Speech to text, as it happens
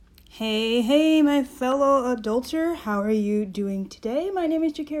Hey, my fellow adulter, how are you doing today? My name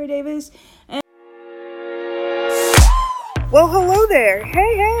is Jakara Davis, and well, hello there.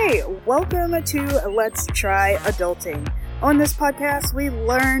 Hey, welcome to Let's Try Adulting. On this podcast, we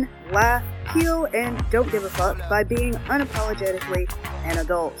learn, laugh, heal, and don't give a fuck by being unapologetically an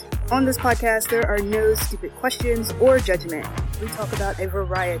adult. On this podcast, there are no stupid questions or judgment. We talk about a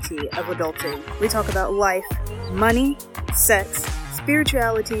variety of adulting. We talk about life, money, sex,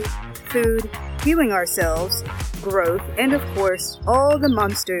 spirituality, food, healing ourselves, growth, and of course, all the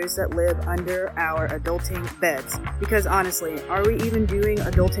monsters that live under our adulting beds. Because honestly, are we even doing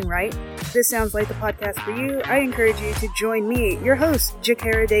adulting right? If this sounds like the podcast for you, I encourage you to join me, your host,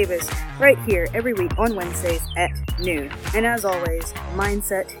 Jakara Davis, right here every week on Wednesdays at noon. And as always,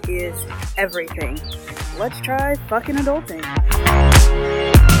 mindset is everything. Let's try fucking adulting.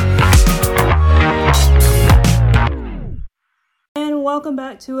 And welcome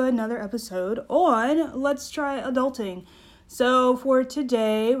back to another episode on Let's Try Adulting. So for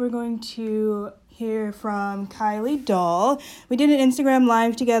today, we're going to hear from Kylie Doll. We did an Instagram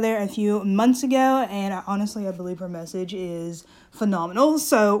live together a few months ago, and I believe her message is phenomenal.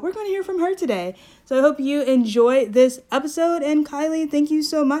 So we're going to hear from her today. So I hope you enjoy this episode. And Kylie, thank you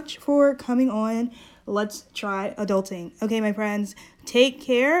so much for coming on Let's Try Adulting. Okay, my friends, take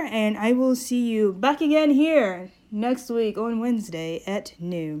care, and I will see you back again here next week on Wednesday at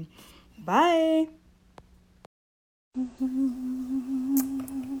noon. Bye.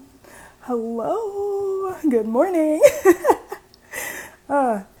 Hello. Good morning.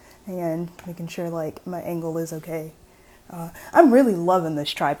 And making sure my angle is okay. I'm really loving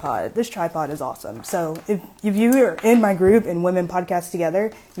this tripod. This tripod is awesome. So if you are in my group in Women Podcast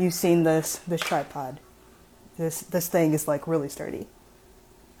Together, you've seen this tripod. This thing is really sturdy.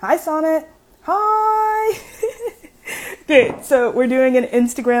 Hi, Sonnet. Hi. Okay, so we're doing an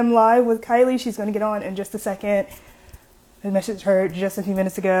Instagram live with Kylie. She's going to get on in just a second. I messaged her just a few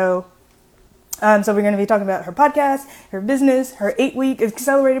minutes ago. So we're going to be talking about her podcast, her business, her 8-week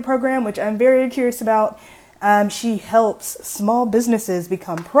accelerated program, which I'm very curious about. She helps small businesses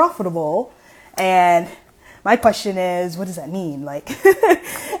become profitable. And my question is, what does that mean?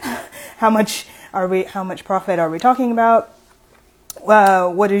 How much profit are we talking about?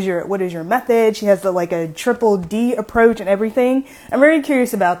 What is your method? She has a triple D approach and everything. I'm very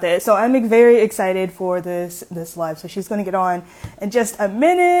curious about this. So I'm very excited for this live. So she's going to get on in just a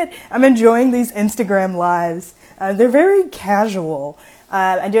minute. I'm enjoying these Instagram lives. They're very casual.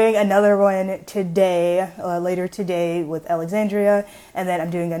 I'm doing another one today, later today with Alexandria. And then I'm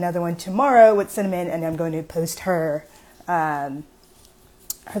doing another one tomorrow with Cinnamon, and I'm going to post her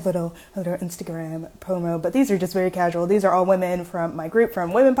little Instagram promo. But these are just very casual. These are all women from my group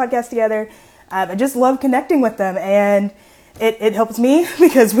from Women Podcast Together. I just love connecting with them, and it helps me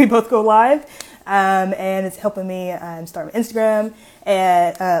because we both go live, and it's helping me start my Instagram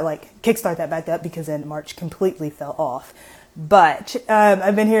and kickstart that back up because in March completely fell off. But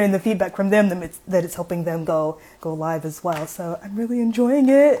I've been hearing the feedback from them that it's helping them go live as well. So I'm really enjoying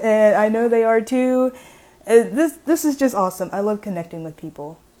it, and I know they are too. This is just awesome. I love connecting with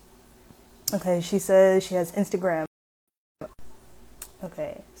people. Okay, she says she has Instagram.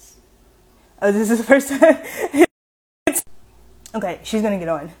 Okay. Oh, this is the first time. Okay, she's gonna get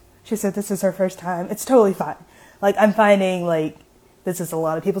on. She said this is her first time. It's totally fine. I'm finding this is a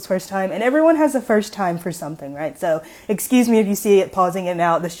lot of people's first time, and everyone has a first time for something, right? So excuse me if you see it pausing in and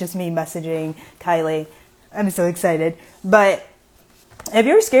out. That's just me messaging Kylie. I'm so excited. But if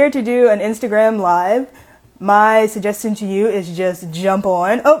you're scared to do an Instagram live, my suggestion to you is just jump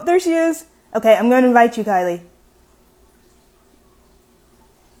on. Oh, there she is. Okay, I'm going to invite you, Kylie.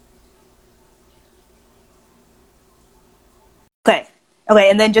 Okay,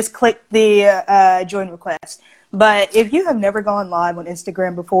 and then just click the join request. But if you have never gone live on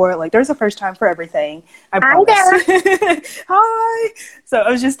Instagram before, there's a first time for everything. I promise. Hi there. Hi. So I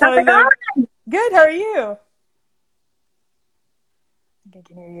was just telling them. Good, how are you? I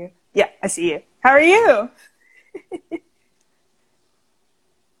can hear you. Yeah, I see you. How are you?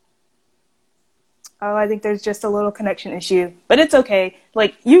 Oh, I think there's just a little connection issue, but it's okay.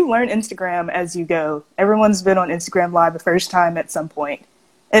 You learn Instagram as you go. Everyone's been on Instagram live the first time at some point,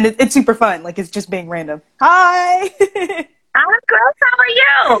 and it's super fun. It's just being random. Hi. I'm good. How are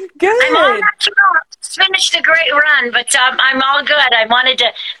you? Good. I'm all natural. Just finished a great run, but I'm all good. I wanted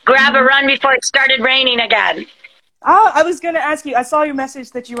to grab a run before it started raining again. Oh, I was going to ask you. I saw your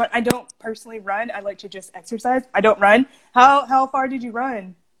message that you run. I don't personally run. I like to just exercise. I don't run. How far did you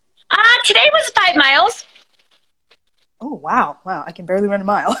run? Today was 5 miles. Oh, wow. I can barely run a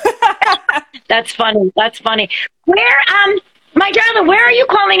mile. That's funny. Where My darling, where are you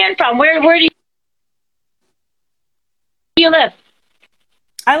calling in from? Where do you live?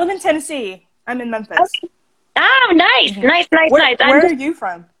 I live in Tennessee. I'm in Memphis. Okay. Oh, nice, nice, nice, nice. Where are you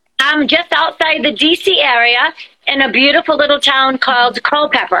from? I'm just outside the DC area in a beautiful little town called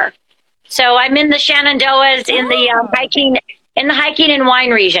Culpeper. So I'm in the Shenandoahs in the hiking and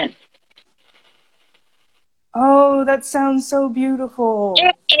wine region. Oh, that sounds so beautiful.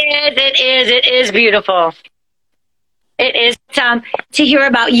 It is beautiful. It is to hear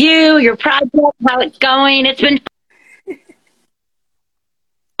about your project, how it's going. It's been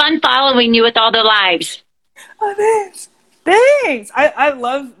fun following you with all the lives. Oh, thanks. Thanks. I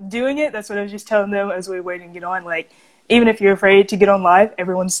love doing it. That's what I was just telling them as we were waiting to get on. Like, even if you're afraid to get on live,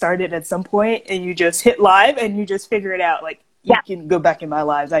 everyone started at some point, and you just hit live and you just figure it out. Like, you can go back in my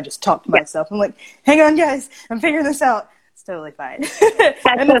lives. I just talk to myself. I'm like, hang on, guys. I'm figuring this out. It's totally fine.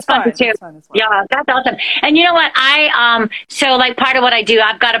 And that's fun too. Yeah, that's awesome. And you know what? So like part of what I do,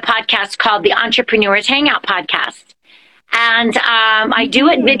 I've got a podcast called the Entrepreneurs Hangout Podcast. And I do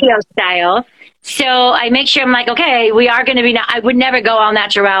it video style. So I make sure I'm like, okay, we are going to be, I would never go all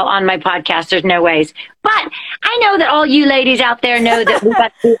natural on my podcast. There's no ways. But I know that all you ladies out there know that we've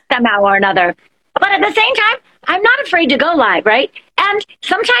got to do somehow or another. But at the same time, I'm not afraid to go live, right? And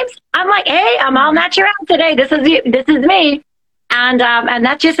sometimes I'm like, hey, I'm all natural today. This is you. This is me. And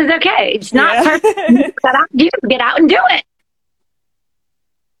that just is okay. It's not perfect. Get out and do it.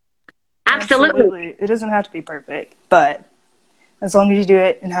 Absolutely. It doesn't have to be perfect, but as long as you do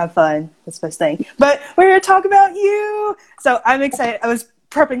it and have fun, that's the best thing. But we're going to talk about you. So I'm excited. I was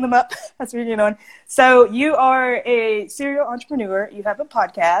prepping them up. That's what you're getting on. So you are a serial entrepreneur. You have a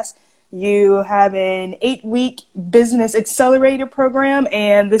podcast. You have an 8-week business accelerator program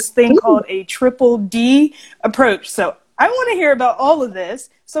and this thing called a Triple D approach. So I want to hear about all of this.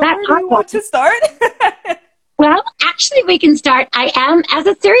 So where do you want to start? Well, actually, we can start. I am, as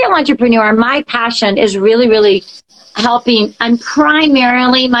a serial entrepreneur, my passion is really, really helping. And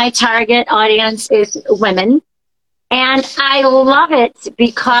primarily, my target audience is women. And I love it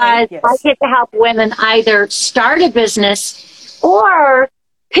because I get to help women either start a business or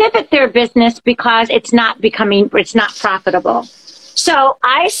pivot their business because it's not profitable. So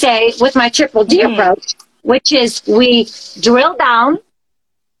I say with my Triple D approach, which is we drill down.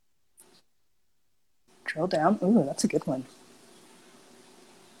 Ooh, that's a good one.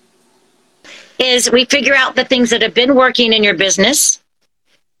 Is we figure out the things that have been working in your business,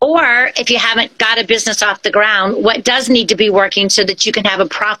 or if you haven't got a business off the ground, what does need to be working so that you can have a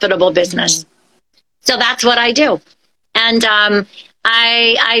profitable business. So that's what I do. And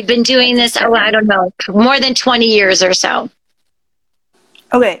I've been doing this, I don't know, more than 20 years or so.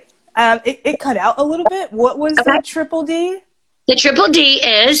 Okay. It cut out a little bit. What was the Triple D? The Triple D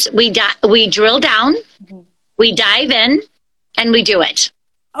is we drill down, we dive in, and we do it.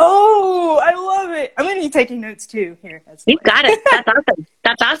 Oh, I love it. I'm going to be taking notes too. Here. You got it. That's awesome.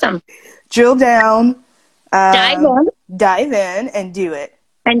 That's awesome. Drill down, dive in, and do it.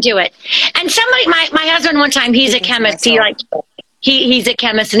 And somebody, my husband one time, he's a chemist. He's a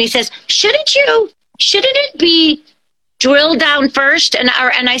chemist, and he says, shouldn't it be drill down first? And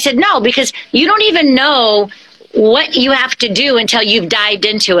I said, no, because you don't even know what you have to do until you've dived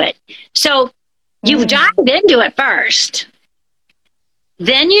into it. So you dive into it first.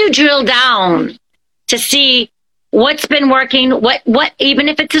 Then you drill down to see what's been working, what even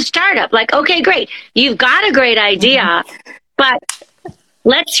if it's a startup, like, okay, great. You've got a great idea, but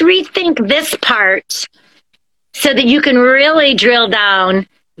let's rethink this part so that you can really drill down,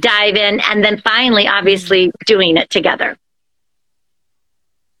 dive in, and then finally, obviously, doing it together.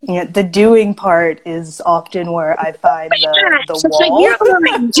 Yeah, the doing part is often where I find the wall. You're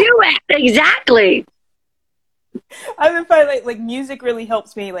going to do it. Exactly. I find like music really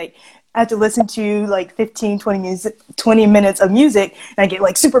helps me. Like I have to listen to like 20 minutes of music and I get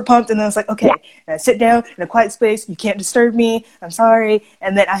like super pumped and then it's like, okay, and I sit down in a quiet space. You can't disturb me. I'm sorry.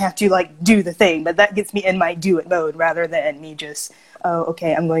 And then I have to like do the thing, but that gets me in my do it mode rather than me just, oh,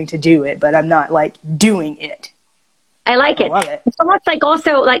 okay, I'm going to do it, but I'm not like doing it. I like it. Love it. It's almost like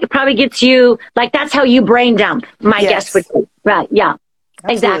also like it probably gets you like that's how you brain dump. My guess would be right. Yeah,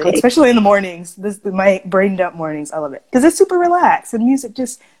 absolutely. Exactly. Especially in the mornings. My brain dump mornings. I love it because it's super relaxed and music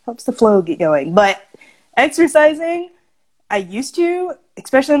just helps the flow get going. But exercising, I used to,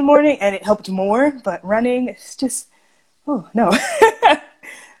 especially in the morning, and it helped more. But running, it's just no. No.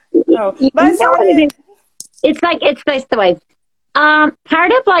 But it's the way.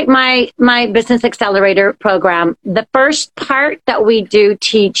 Part of like my business accelerator program, the first part that we do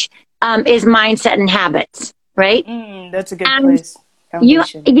teach is mindset and habits, right? That's a good place. You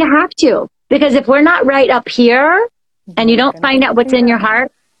have to, because if we're not right up here, and you don't find out what's in your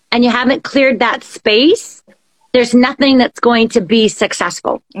heart, and you haven't cleared that space, there's nothing that's going to be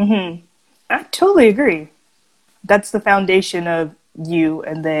successful. Mm-hmm. I totally agree. That's the foundation of you,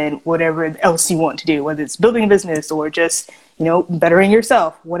 and then whatever else you want to do, whether it's building a business or just, bettering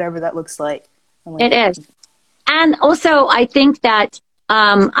yourself, whatever that looks like. It is. And also, I think that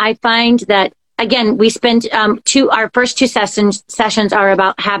I find that, again, we spend our first two sessions are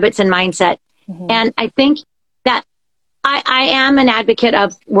about habits and mindset. Mm-hmm. And I think that I am an advocate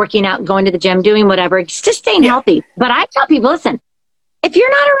of working out, going to the gym, doing whatever, just staying healthy. But I tell people, listen, if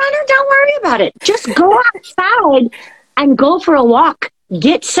you're not a runner, don't worry about it. Just go outside and go for a walk.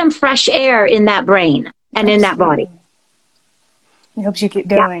 Get some fresh air in that brain and in that body. It helps you keep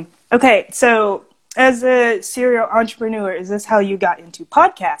going. Yeah. Okay, so as a serial entrepreneur, is this how you got into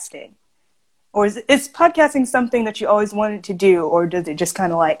podcasting? Or is podcasting something that you always wanted to do, or does it just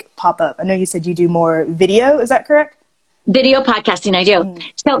kind of like pop up? I know you said you do more video. Is that correct? Video podcasting, I do.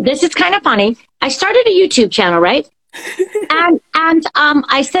 So this is kind of funny. I started a YouTube channel, right? and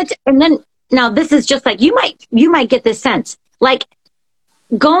I said, and then now this is just like, you might get this sense, like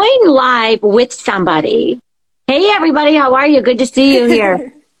going live with somebody. Hey, everybody, how are you? Good to see you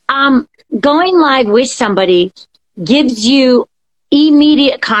here. Going live with somebody gives you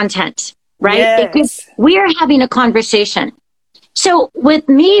immediate content, right? Yes. Because we are having a conversation. So with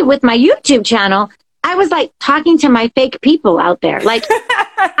me, with my YouTube channel, I was like talking to my fake people out there. Like,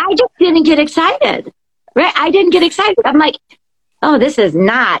 I just didn't get excited, right? I didn't get excited. I'm like, oh, this is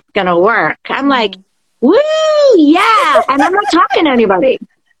not going to work. I'm like, woo, yeah. And I'm not talking to anybody.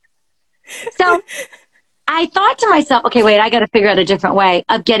 So I thought to myself, okay, wait, I got to figure out a different way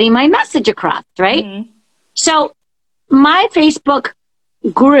of getting my message across, right? Mm-hmm. So my Facebook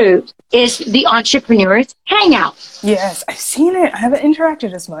group is the Entrepreneurs Hangout. Yes, I've seen it. I haven't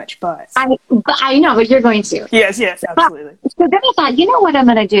interacted as much, but I know, but you're going to. Yes, absolutely. So then I thought, you know what I'm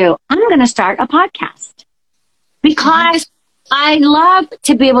going to do? I'm going to start a podcast because I love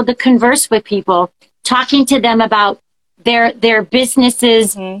to be able to converse with people, talking to them about their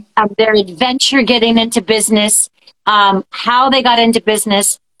businesses, their adventure getting into business, how they got into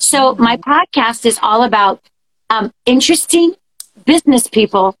business. So my podcast is all about interesting business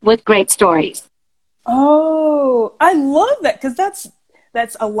people with great stories. Oh, I love that, because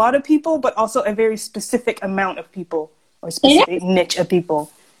that's a lot of people, but also a very specific amount of people, or specific niche of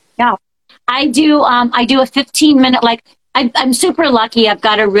people. Yeah, I do a 15-minute, like I'm super lucky. I've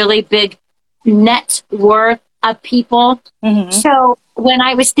got a really big net worth of people. Mm-hmm. So when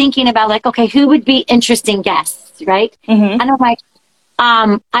I was thinking about like, okay, who would be interesting guests, right? Mm-hmm. And I'm like,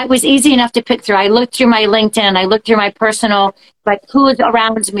 I was easy enough to pick through. I looked through my LinkedIn. I looked through my personal, like who is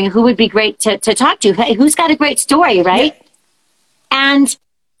around me, who would be great to talk to. Hey, who's got a great story, right? Yeah. And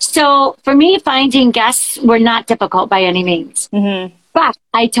so for me, finding guests were not difficult by any means. Mm-hmm. But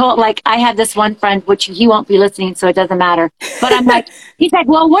I had this one friend, which he won't be listening, so it doesn't matter. But I'm like, he's like,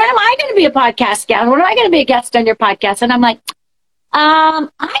 well, where am I going to be a podcast guest? Where am I going to be a guest on your podcast? And I'm like, I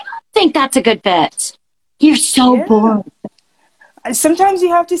don't think that's a good fit. You're so boring. Sometimes you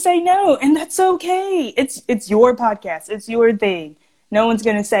have to say no, and that's okay. It's your podcast. It's your thing. No one's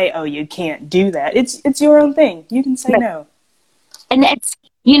going to say, oh, you can't do that. It's your own thing. You can say no. And it's,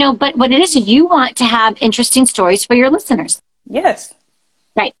 but what it is, you want to have interesting stories for your listeners. Yes.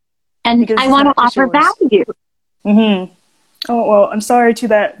 Right. And because I want to offer value. Mm-hmm. Oh, well, I'm sorry to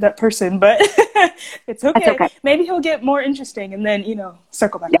that person, but it's okay. That's okay. Maybe he'll get more interesting and then,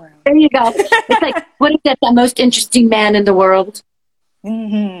 circle back around. There you go. It's like, what is that, the most interesting man in the world?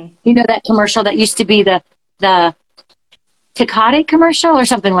 Mm-hmm. You know that commercial that used to be the Tecate commercial or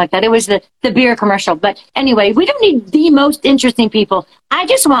something like that? It was the beer commercial. But anyway, we don't need the most interesting people. I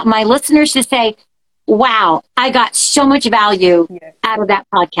just want my listeners to say, wow, I got so much value out of that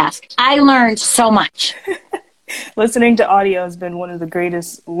podcast. I learned so much. Listening to audio has been one of the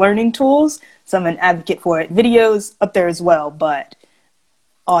greatest learning tools, so I'm an advocate for it. Video's up there as well, but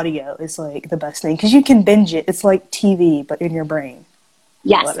audio is like the best thing because you can binge it. It's like TV, but in your brain.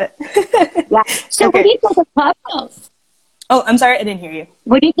 Yes. I love it. Yeah. So what do you think of Clubhouse? Oh, I'm sorry, I didn't hear you.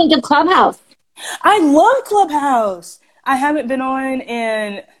 What do you think of Clubhouse? I love Clubhouse. I haven't been on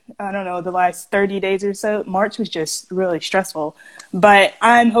in, I don't know, the last 30 days or so. March was just really stressful. But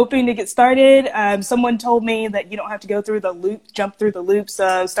I'm hoping to get started. Someone told me that you don't have to go through the loop, jump through the loops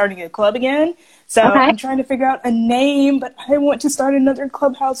of starting a club again. So I'm trying to figure out a name, but I want to start another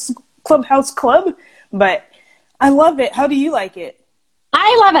Clubhouse club. But I love it. How do you like it?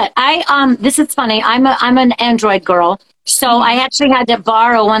 I love it. This is funny. I'm an Android girl. So I actually had to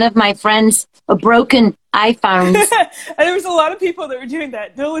borrow one of my friends' broken iPhones. And there was a lot of people that were doing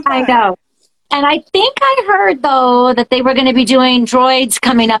that. I know. And I think I heard though that they were going to be doing droids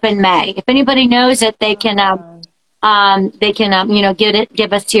coming up in May. If anybody knows it, they can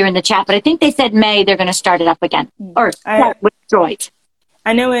give us here in the chat. But I think they said May they're going to start it up again, or start with droids.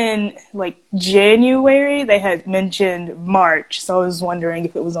 I know in like January they had mentioned March, so I was wondering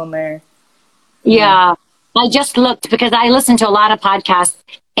if it was on there. Yeah, I just looked because I listen to a lot of podcasts,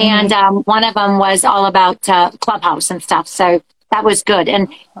 and one of them was all about Clubhouse and stuff. So that was good. And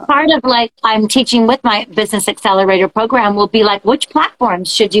part of like I'm teaching with my Business Accelerator program will be like, which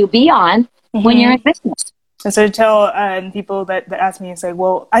platforms should you be on when you're in business? And so to tell people that ask me and say,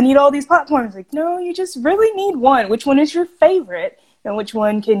 well, I need all these platforms. Like, no, you just really need one. Which one is your favorite? And which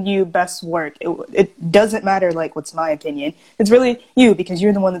one can you best work? It doesn't matter, like, what's my opinion. It's really you, because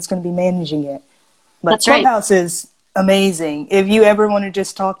you're the one that's going to be managing it. But That's Clubhouse right. is amazing. If you ever want to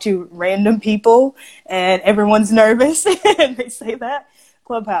just talk to random people and everyone's nervous and they say that,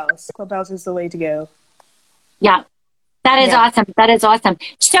 Clubhouse is the way to go. Yeah. That is awesome. That is awesome.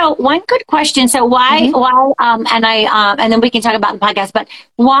 So one good question. So why, and then we can talk about the podcast, but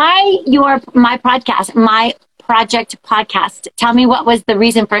why my project podcast? Tell me what was the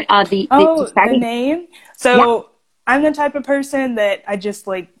reason for the name. So I'm the type of person that I just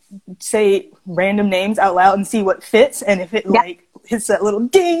like say random names out loud and see what fits. And if it like hits that little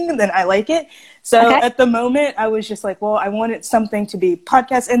ding, then I like it. So at the moment I was just like, well, I wanted something to be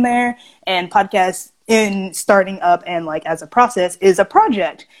podcast in there, and podcast in starting up and like as a process is a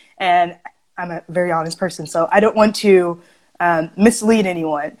project. And I'm a very honest person, so I don't want to mislead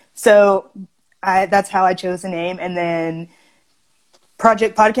anyone. So that's how I chose the name. And then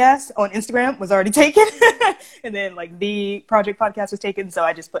Project Podcast on Instagram was already taken. And then like the Project Podcast was taken. So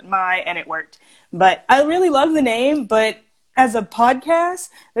I just put and it worked. But I really love the name. But as a podcast,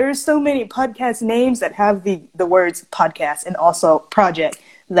 there's so many podcast names that have the words podcast and also project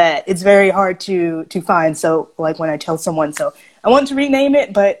that it's very hard to find. So like when I tell someone, so I want to rename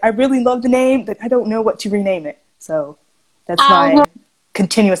it, but I really love the name, but I don't know what to rename it. So that's my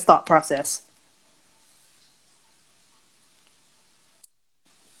continuous thought process.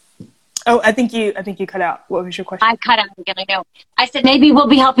 Oh, I think you cut out. What was your question? I cut out again. I know. I said maybe we'll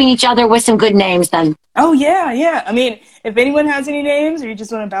be helping each other with some good names then. Oh yeah. I mean, if anyone has any names, or you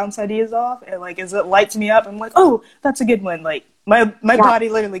just want to bounce ideas off, and like as it lights me up, I'm like, oh, that's a good one. Like my body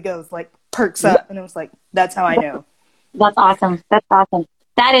literally goes like perks up, and I was like, that's how I know. That's awesome. That's awesome.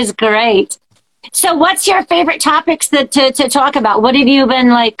 That is great. So what's your favorite topics to talk about? What have you been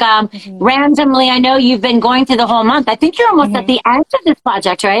like randomly? I know you've been going through the whole month. I think you're almost at the end of this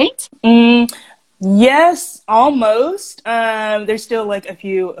project, right? Yes, almost. There's still like a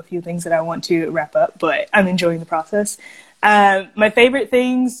few things that I want to wrap up, but I'm enjoying the process. My favorite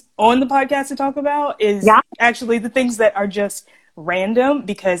things on the podcast to talk about is actually the things that are just random,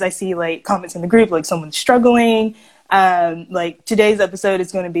 because I see like comments in the group, like someone's struggling. Like today's episode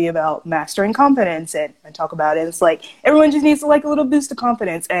is going to be about mastering confidence, and I talk about it. It's like everyone just needs to like a little boost of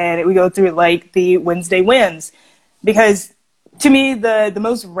confidence, and we go through like the Wednesday wins, because to me the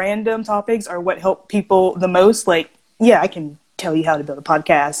most random topics are what help people the most. Like, yeah, I can tell you how to build a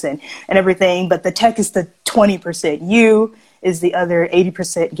podcast and everything, but the tech is the 20%. You is the other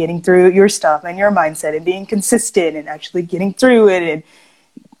 80% getting through your stuff and your mindset and being consistent and actually getting through it and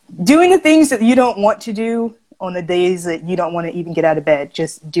doing the things that you don't want to do on the days that you don't want to even get out of bed,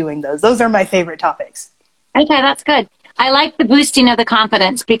 just doing those. Those are my favorite topics. Okay, that's good. I like the boosting of the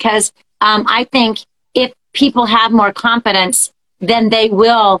confidence, because I think if people have more confidence, then they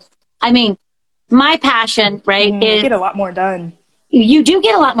will. I mean, my passion, right, is get a lot more done. You do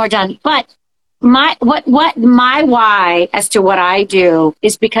get a lot more done, but my why as to what I do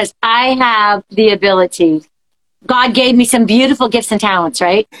is because I have the ability. God gave me some beautiful gifts and talents,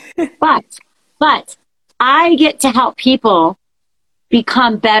 right? but I get to help people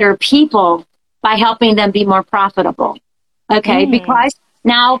become better people by helping them be more profitable. Okay. Because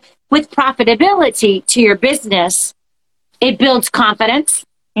now with profitability to your business, it builds confidence.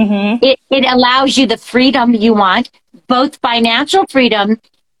 It allows you the freedom you want, both financial freedom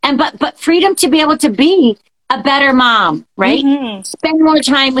but freedom to be able to be a better mom, right? Spend more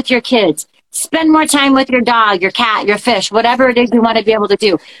time with your kids, spend more time with your dog, your cat, your fish, whatever it is you want to be able to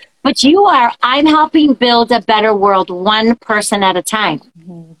do. But I'm helping build a better world, one person at a time.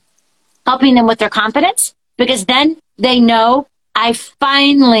 Helping them with their confidence, because then they know I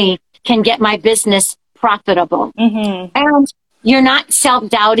finally can get my business profitable. And you're not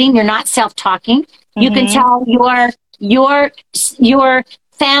self-doubting. You're not self-talking. You can tell your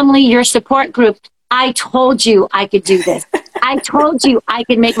family, your support group, I told you I could do this. I told you I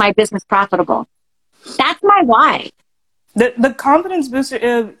could make my business profitable. That's my why. The confidence booster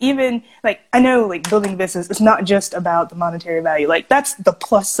of even like, I know like building a business, it's not just about the monetary value. Like that's the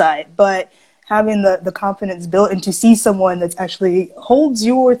plus side, but having the confidence built and to see someone that's actually holds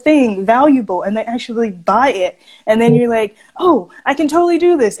your thing valuable and they actually buy it. And then you're like, oh, I can totally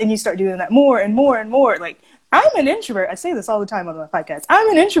do this. And you start doing that more and more and more. Like I'm an introvert. I say this all the time on my podcast. I'm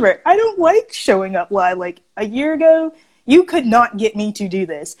an introvert. I don't like showing up live. Like a year ago, you could not get me to do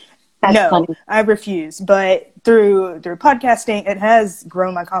this. That's no, funny. I refuse. But through podcasting, it has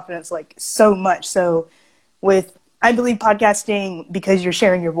grown my confidence like so much. So I believe podcasting, because you're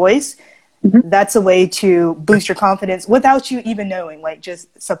sharing your voice, that's a way to boost your confidence without you even knowing, like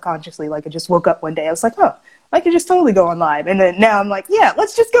just subconsciously. Like I just woke up one day, I was like, oh, I could just totally go on live. And then now I'm like, yeah,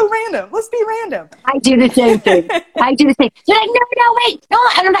 let's just go random. Let's be random. I do the same thing. I do the same. They're like, no, wait.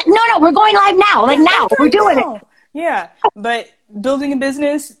 No, we're going live now. Like now, we're doing it. Yeah. But building a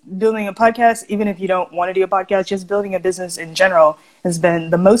business, building a podcast, even if you don't want to do a podcast, just building a business in general has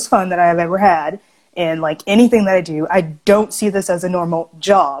been the most fun that I've ever had. And like anything that I do, I don't see this as a normal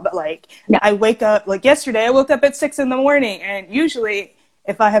job. Like I wake up, like yesterday, I woke up at 6 a.m. and usually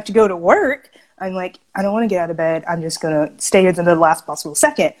if I have to go to work, I'm like, I don't want to get out of bed. I'm just going to stay here until the last possible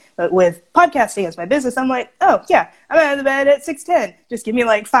second. But with podcasting as my business, I'm like, oh yeah, I'm out of bed at 6:10. Just give me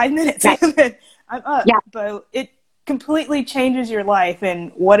like 5 minutes and then I'm up. Yeah. But it completely changes your life,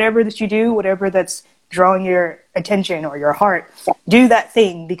 and whatever that you do, whatever that's drawing your attention or your heart, do that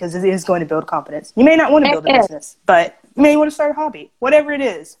thing because it is going to build confidence. You may not want to build a business, but you may want to start a hobby. Whatever it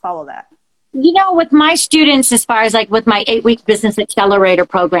is, follow that. You know, with my students, as far as like with my 8-week business accelerator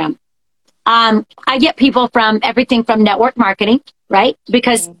program, I get people from everything from network marketing, right?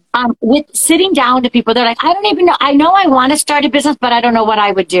 Because with sitting down to people, they're like, I don't even know. I know I want to start a business, but I don't know what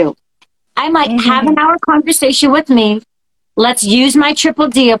I would do. I'm like, have an hour conversation with me. Let's use my Triple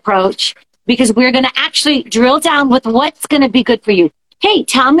D approach, because we're going to actually drill down with what's going to be good for you. Hey,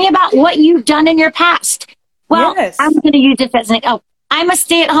 tell me about what you've done in your past. Well, I'm going to use this as an, I'm a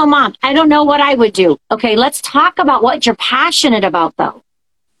stay-at-home mom. I don't know what I would do. Okay, let's talk about what you're passionate about, though.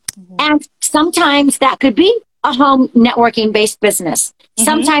 And sometimes that could be a home networking-based business.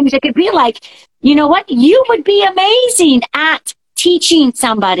 Sometimes it could be like, you know what? You would be amazing at teaching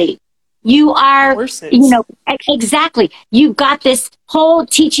somebody. You are, you know, exactly. You've got this whole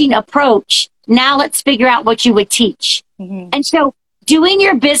teaching approach. Now let's figure out what you would teach. And so doing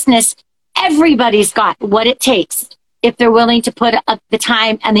your business, everybody's got what it takes if they're willing to put the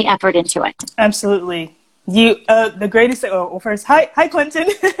time and the effort into it. Absolutely. The greatest thing, well, first, hi, Clinton.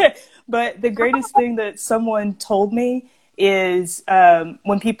 But the greatest thing that someone told me is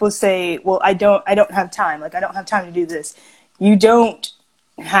when people say, well, I don't have time. Like, I don't have time to do this. You don't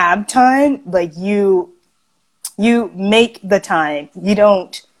have time. Like you make the time. I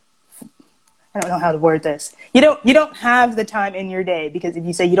don't know how to word this. You don't have the time in your day, because if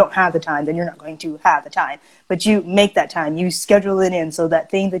you say you don't have the time, then you're not going to have the time. But you make that time. You schedule it in, so that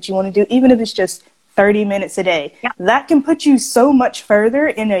thing that you want to do, even if it's just 30 minutes a day, that can put you so much further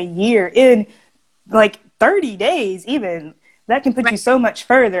in a year, in like 30 days even. That can put you so much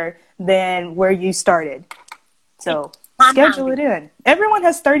further than where you started. So schedule it in. Everyone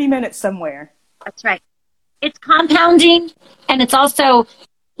has 30 minutes somewhere. That's right. It's compounding, and it's also,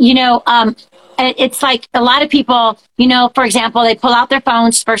 you know, it's like a lot of people, you know, for example, they pull out their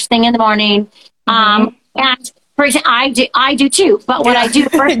phones first thing in the morning. And for example, I do too. But what I do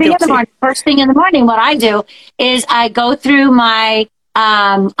first thing in the morning, what I do is I go through my,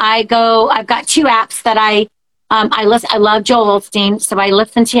 I've got 2 apps that I listen. I love Joel Osteen, so I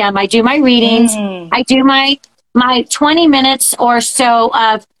listen to him. I do my readings. I do my 20 minutes or so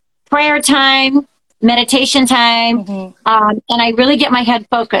of prayer time, meditation time, and I really get my head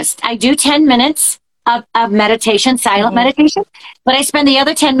focused. I do 10 minutes of meditation, silent meditation, but I spend the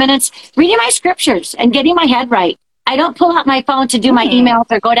other 10 minutes reading my scriptures and getting my head right. I don't pull out my phone to do my emails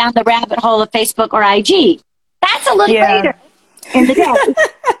or go down the rabbit hole of Facebook or IG. That's a little later in the day.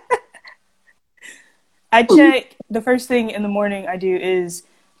 I check, the first thing in the morning I do is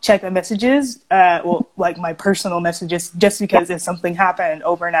check my messages, like my personal messages, just because if something happened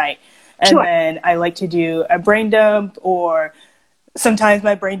overnight. And then I like to do a brain dump, or sometimes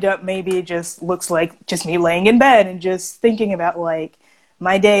my brain dump maybe just looks like just me laying in bed and just thinking about like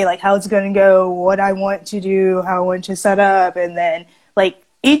my day, like how it's going to go, what I want to do, how I want to set up. And then like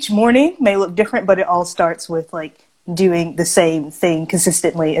each morning may look different, but it all starts with like doing the same thing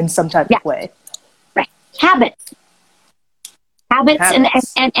consistently in some type of way. Right. Habits.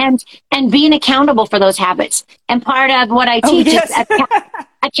 And being accountable for those habits. And part of what I teach is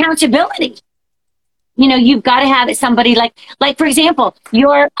accountability. you know, you've got to have somebody like for example,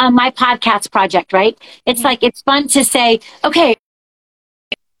 your my podcast project, right? It's like, it's fun to say, okay,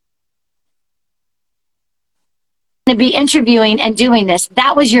 to be interviewing and doing this.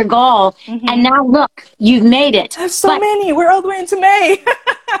 That was your goal. And now look, you've made it. That's so many. We're all the way into May.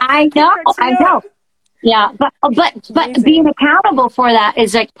 I know. Yeah. But being accountable for that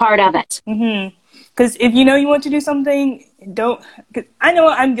is like part of it. Because if you know you want to do something, don't, cause I know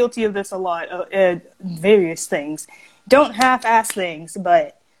I'm guilty of this a lot, various things. Don't half-ass things,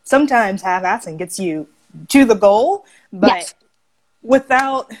 but sometimes half-assing gets you to the goal, but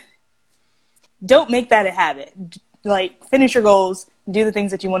don't make that a habit. Like, finish your goals, do the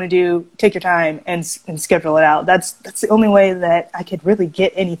things that you want to do, take your time, and schedule it out. That's the only way that I could really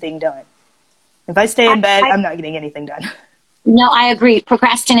get anything done. If I stay in bed, I'm not getting anything done. No, I agree.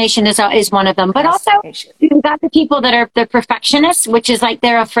 Procrastination is one of them. But also, you've got the people that are the perfectionists, which is like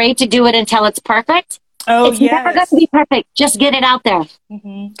they're afraid to do it until it's perfect. It's never going to be perfect. Just get it out there.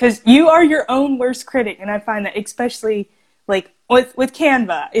 Because you are your own worst critic. And I find that especially like with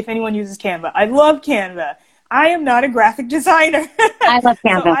Canva, if anyone uses Canva. I love Canva. I am not a graphic designer. I love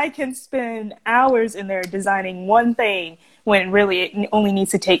Canva. So I can spend hours in there designing one thing when really it only needs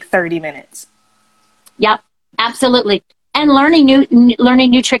to take 30 minutes. Yep, absolutely. And learning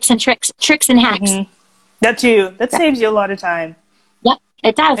new tricks and hacks. That too. That saves you a lot of time. Yep,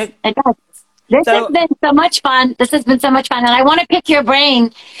 it does. It does. This has been so much fun. And I want to pick your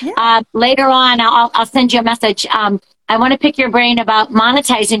brain later on. I'll send you a message. I want to pick your brain about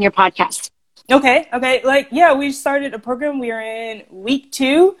monetizing your podcast. Okay. Like, yeah, we started a program. We are in week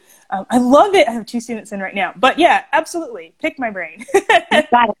 2. I love it. I have 2 students in right now. But yeah, absolutely. Pick my brain.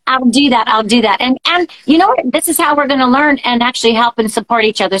 Got it. I'll do that. And you know what? This is how we're going to learn and actually help and support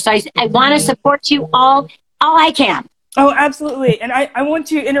each other. So I want to support you all I can. Oh, absolutely. And I want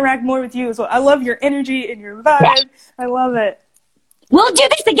to interact more with you as well. I love your energy and your vibe. Yeah. I love it. We'll do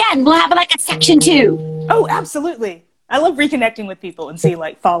this again. We'll have like a section 2. Oh, absolutely. I love reconnecting with people and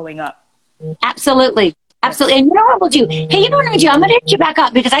following up. Absolutely. And you know what we'll do? Hey, you know what I'm going to do? I'm going to hit you back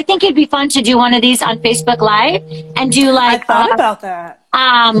up because I think it'd be fun to do one of these on Facebook Live and do like... I thought about that.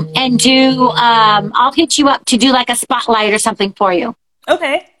 I'll hit you up to do like a spotlight or something for you.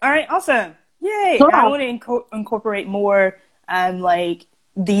 Okay. All right. Awesome. Yay. Cool. I want to incorporate more like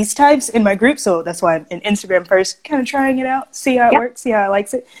these types in my group. So that's why I'm in Instagram first, kind of trying it out, see how it works, see how I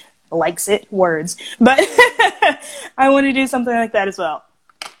likes it, words. But I want to do something like that as well.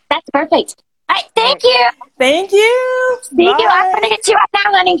 That's perfect. All right, thank you. Thank you. See you. I'm going to get you up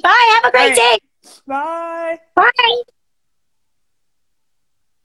now, honey. Bye. Have a great day. Bye. Bye.